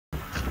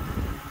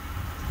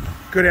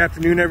Good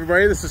afternoon,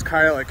 everybody. This is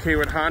Kyle at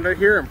KN731218 Honda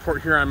here in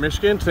Port Huron,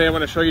 Michigan. Today I'm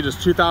going to show you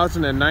this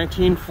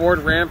 2019 Ford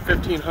Ram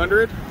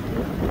 1500.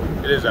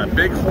 It is a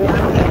Bighorn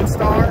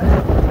Lonestar,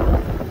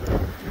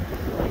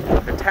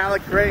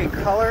 metallic gray in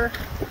color.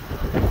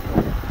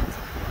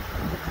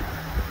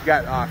 You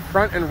got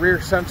front and rear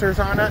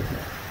sensors on it.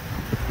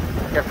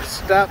 You got the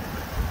step.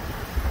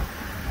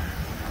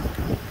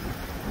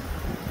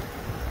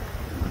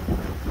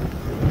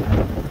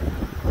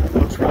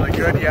 Looks really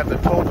good. You have the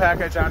tow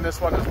package on this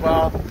one as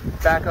well.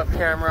 Backup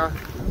camera,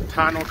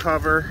 tonneau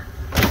cover,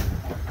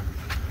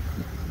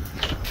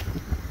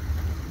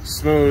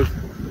 smooth.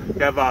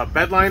 You have a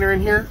bed liner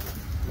in here.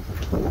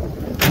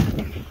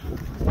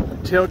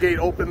 Tailgate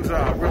opens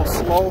real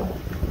slow,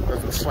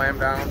 doesn't slam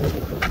down.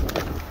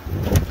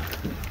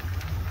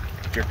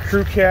 Your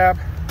crew cab,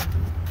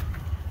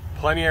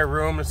 plenty of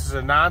room. This is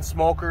a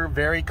non-smoker,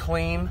 very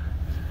clean.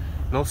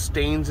 No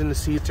stains in the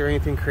seats or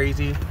anything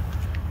crazy.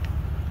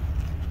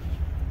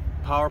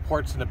 Power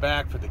ports in the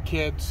back for the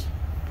kids.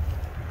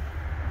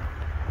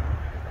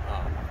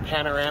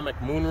 Panoramic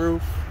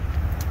moonroof.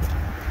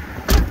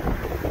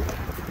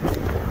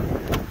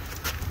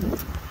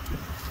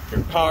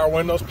 Your power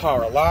windows,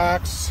 power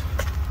locks,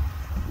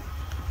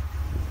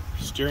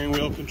 steering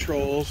wheel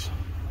controls.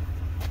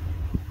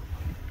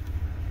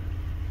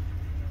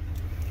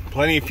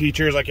 Plenty of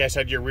features, like I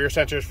said, your rear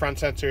sensors, front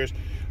sensors,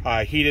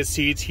 heated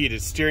seats,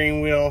 heated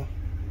steering wheel,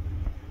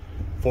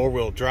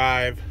 four-wheel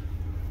drive.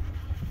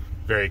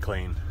 Very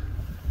clean.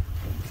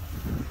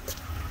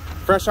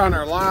 Fresh on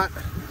our lot.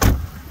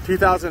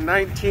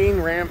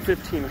 2019 Ram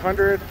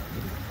 1500,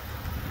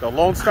 the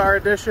Lonestar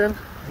edition.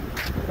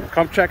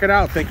 Come check it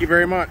out. Thank you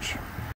very much.